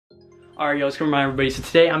Alright, yo, what's going on, everybody? So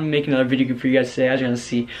today I'm making another video for you guys today. As you're gonna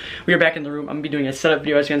see, we are back in the room. I'm gonna be doing a setup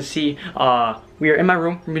video. As you're gonna see, we are in my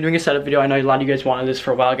room. We're gonna be doing a setup video. I know a lot of you guys wanted this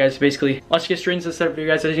for a while, guys. Basically, let's get straight into the setup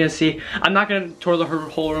video, guys. As you're gonna see, I'm not gonna tour the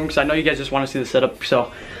whole room because I know you guys just want to see the setup.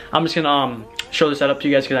 So I'm just gonna show the setup to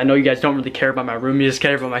you guys because I know you guys don't really care about my room. You just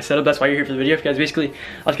care about my setup. That's why you're here for the video, guys. Basically,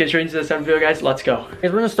 let's get straight into the setup video, guys. Let's go.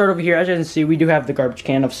 Guys, we're gonna start over here. As you can see, we do have the garbage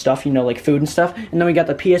can of stuff, you know, like food and stuff. And then we got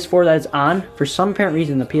the PS4 that is on. For some apparent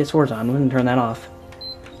reason, the PS4 is on. We're gonna turn that off.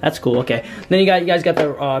 That's cool. Okay. Then you guys got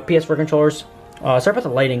the PS4 controllers. Sorry about the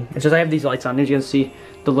lighting. It's just I have these lights on. As you can see,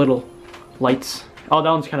 the little lights. Oh, that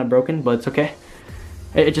one's kind of broken, but it's okay.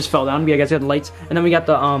 It just fell down. Yeah, guys got the lights. And then we got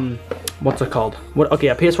the what's it called? Okay,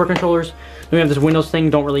 yeah, PS4 controllers. Then we have this Windows thing.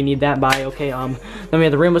 Don't really need that. Bye. Okay. Then we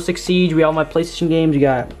have the Rainbow Six Siege. We have all my PlayStation games. We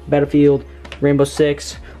got Battlefield, Rainbow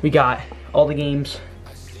Six. We got all the games.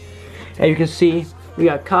 As you can see, we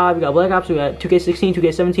got COD, we got Black Ops, we got 2K16,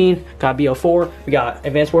 2K17, got BO4, we got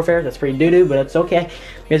Advanced Warfare. That's pretty doo-doo, but it's okay.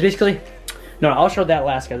 You guys, basically, no, I'll show that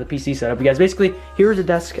last, guys, the PC setup. You guys, basically, here's the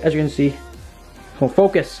desk, as you can see. Oh,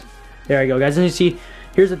 focus. There you go, guys. As you see,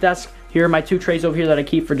 here's the desk. Here are my two trays over here that I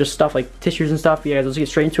keep for just stuff like tissues and stuff. Yeah, guys, let's get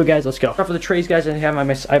straight into it, guys. Let's go. Start for the trays, guys. I have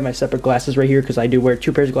my separate glasses right here because I do wear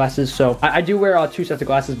two pairs of glasses. So I do wear two sets of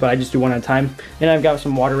glasses, but I just do one at a time. And I've got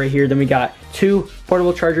some water right here. Then we got two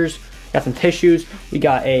portable chargers. Got some tissues. We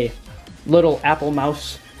got a little Apple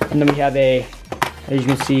mouse, and then we have a, as you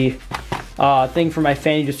can see, thing for my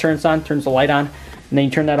fan. You just turns the light on, and then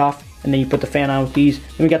you turn that off, and then you put the fan on with these.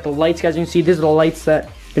 Then we got the lights, guys. You can see these are the lights that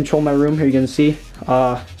control my room. Here you can see.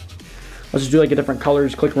 Let's just do like a different color.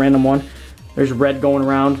 Just click random one. There's red going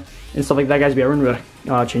around and stuff like that, guys. But we're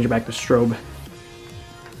gonna change it back to strobe.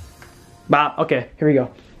 Bah. Okay, here we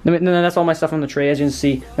go. Then that's all my stuff on the tray, as you can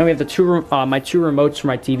see. Then we have the my two remotes for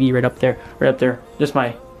my TV right up there. Just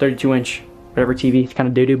my 32-inch whatever TV. It's kind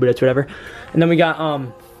of doo-doo, but it's whatever. And then we got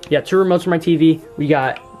yeah, two remotes for my TV. We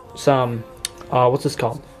got some what's this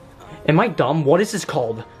called? Am I dumb? What is this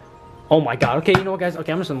called? Oh my god. Okay, you know what, guys?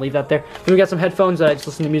 Okay, I'm just gonna leave that there. Then we got some headphones that I just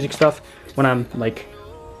listen to music stuff when I'm like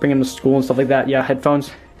bringing them to school and stuff like that. Yeah, headphones.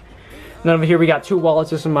 And then over here we got two wallets.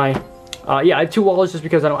 This is my yeah, I have two wallets just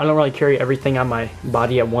because I don't really carry everything on my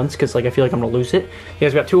body at once because like I feel like I'm gonna lose it. You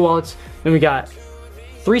guys got two wallets. Then we got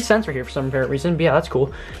 3 cents right here for some apparent reason. But yeah, that's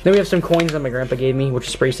cool. Then we have some coins that my grandpa gave me, which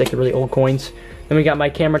is pretty sick, really old coins. Then we got my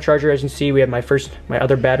camera charger. As you can see, we have my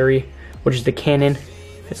other battery, which is the Canon.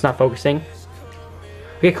 It's not focusing.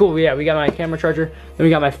 Okay, cool. Yeah, we got my camera charger. Then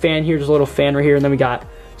we got my fan here, just a little fan right here. And then we got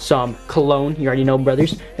some cologne. You already know,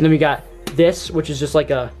 brothers. And then we got this, which is just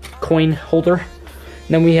like a coin holder.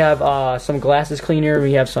 Then we have some glasses cleaner.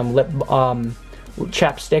 We have some lip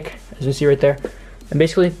chapstick, as you see right there. And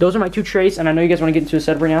basically, those are my two trays. And I know you guys want to get into a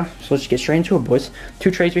setup right now, so let's just get straight into it, boys.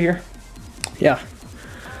 Two trays right here. Yeah.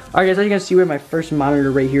 Alright, guys, as you can see, we have my first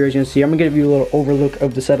monitor right here. As you can see, I'm gonna give you a little overlook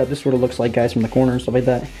of the setup. This is what it looks like, guys, from the corner and stuff like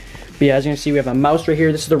that. But yeah, as you can see, we have a mouse right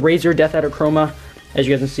here. This is the Razer Death Adder Chroma. As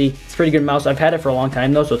you guys can see, it's a pretty good mouse. I've had it for a long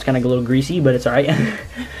time though, so it's kind of a little greasy, but it's alright.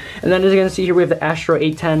 And then as you can see here, we have the Astro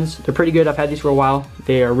 810s. They're pretty good. I've had these for a while.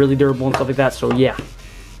 They are really durable and stuff like that, so yeah.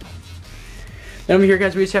 Then over here,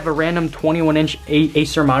 guys, we just have a random 21-inch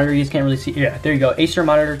Acer monitor. You guys can't really see. Yeah, there you go. Acer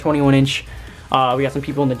monitor, 21-inch. We got some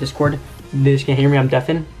people in the Discord. They just can't hear me. I'm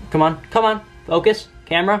deafened. Come on. Focus.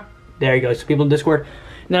 Camera. There you go. So people in Discord.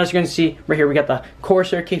 And then as you're going to see right here, we got the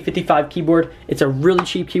Corsair K55 keyboard. It's a really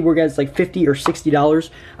cheap keyboard, guys. It's like $50 or $60.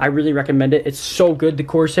 I really recommend it. It's so good, the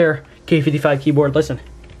Corsair K55 keyboard. Listen.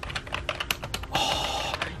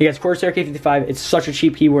 Oh, you guys, Corsair K55. It's such a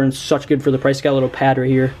cheap keyboard and such good for the price. Got a little pad right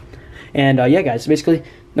here. And yeah, guys, basically,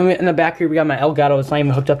 in the back here, we got my Elgato. It's not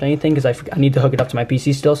even hooked up to anything because I need to hook it up to my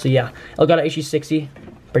PC still. So yeah, Elgato HE60.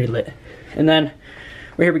 Pretty lit. And then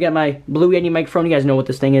right here we got my Blue Yeti microphone. You guys know what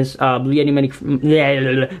this thing is. Blue Yeti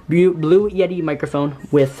microphone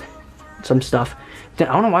with some stuff. Then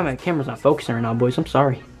I don't know why my camera's not focusing right now, boys. I'm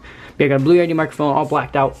sorry. But I got a Blue Yeti microphone all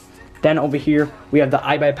blacked out. Then over here we have the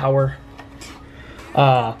iBuyPower.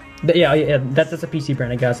 Yeah, that's a PC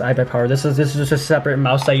brand, I guess. iBuyPower. This is just a separate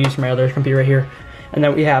mouse I use for my other computer right here. And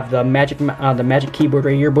then we have the Magic keyboard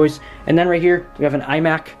right here, boys. And then right here we have an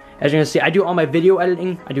iMac. As you're gonna see, I do all my video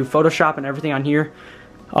editing. I do Photoshop and everything on here.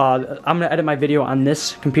 I'm gonna edit my video on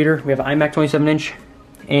this computer. We have an iMac 27-inch,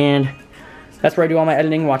 and that's where I do all my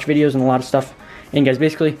editing, watch videos, and a lot of stuff. And guys,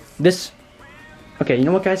 basically this. Okay, you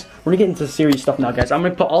know what, guys? We're gonna get into serious stuff now, guys. I'm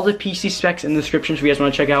gonna put all the PC specs in the description so you guys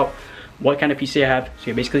want to check out what kind of PC I have.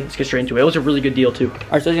 So yeah, basically, let's get straight into it. It was a really good deal too.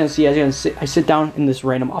 Alright, so as you can see, I sit down in this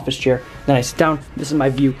random office chair. Then I sit down. This is my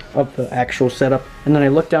view of the actual setup. And then I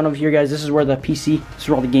look down over here, guys. This is where the PC, this is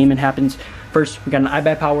where all the gaming happens. First, we got an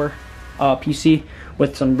iBuyPower PC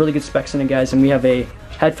with some really good specs in it, guys. And we have a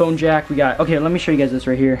headphone jack. We got, okay, let me show you guys this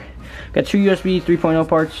right here. Got two USB 3.0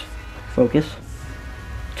 ports. Focus.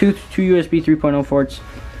 Two USB 3.0 ports.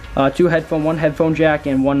 One headphone jack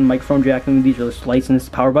and one microphone jack. And these are the lights and this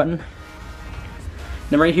power button.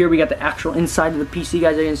 Then right here we got the actual inside of the PC,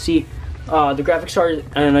 guys. As you can see, the graphics card.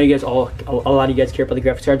 I know you guys a lot of you guys care about the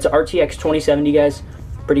graphics card. It's an RTX 2070, guys.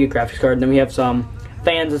 Pretty good graphics card. And then we have some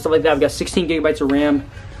fans and stuff like that. We've got 16 gigabytes of RAM.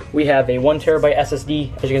 We have a 1 terabyte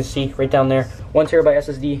SSD, as you can see right down there. 1 terabyte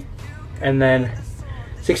SSD, and then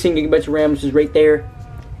 16 gigabytes of RAM, which is right there.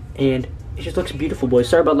 And it just looks beautiful, boys.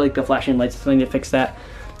 Sorry about like the flashing lights. I need to fix that.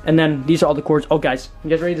 And then these are all the cords. Oh, guys, you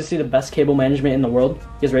guys ready to see the best cable management in the world?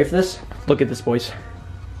 You guys ready for this? Look at this, boys.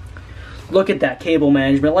 Look at that cable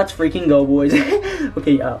management. Let's freaking go, boys.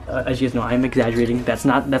 Okay, as you guys know, I'm exaggerating. That's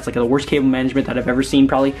like the worst cable management that I've ever seen,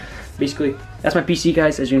 probably. Basically, that's my PC,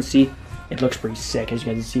 guys. As you can see, it looks pretty sick, as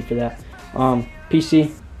you guys can see for that.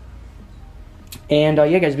 PC. And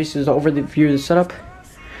yeah, guys, basically, this is an overview of the setup.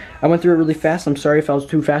 I went through it really fast. I'm sorry if I was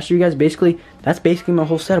too fast for you guys. Basically, that's basically my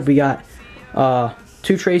whole setup. We got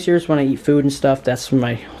 2 trays here when I eat food and stuff. That's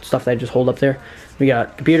my stuff that I just hold up there. We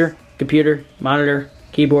got computer, monitor,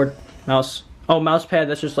 keyboard, mouse. Oh, mouse pad.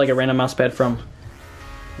 That's just like a random mouse pad from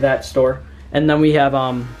that store. And then we have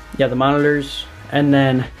yeah, the monitors. And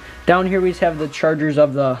then down here we just have the chargers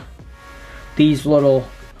of these little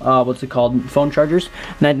what's it called, phone chargers.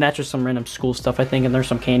 And that's just some random school stuff, I think. And there's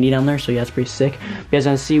some candy down there, so yeah, it's pretty sick. You guys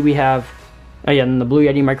can see we have, oh yeah, and the Blue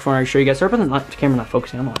Yeti microphone I show you guys. Sorry about the camera not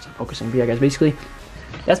focusing. I don't know why it's not focusing. But yeah, guys, basically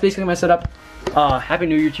that's basically my setup. Happy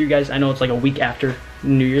New Year to you guys. I know it's like a week after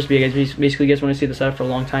New Year's, but you guys basically you guys want to see the setup for a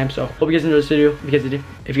long time. So hope you guys enjoyed this video.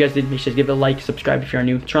 If you guys did, make sure to give it a like, subscribe if you are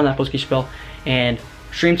new, turn on that notification bell, and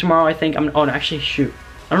stream tomorrow. I think oh no, actually shoot,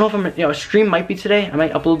 I don't know if I'm, you know, a stream might be today. I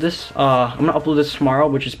might upload this. I'm gonna upload this tomorrow,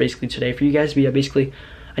 which is basically today for you guys. But yeah, basically,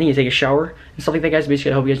 I need to take a shower and stuff like that, guys.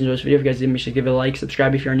 Basically, I hope you guys enjoyed this video. If you guys did, make sure to give it a like,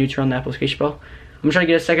 subscribe if you are new, turn on the notification bell. I'm trying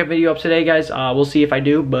to get a second video up today, guys. We'll see if I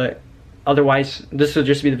do, but otherwise, this will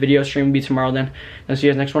just be the video. Stream will be tomorrow then. And I'll see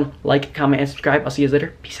you guys next one. Like, comment, and subscribe. I'll see you guys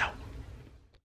later. Peace out.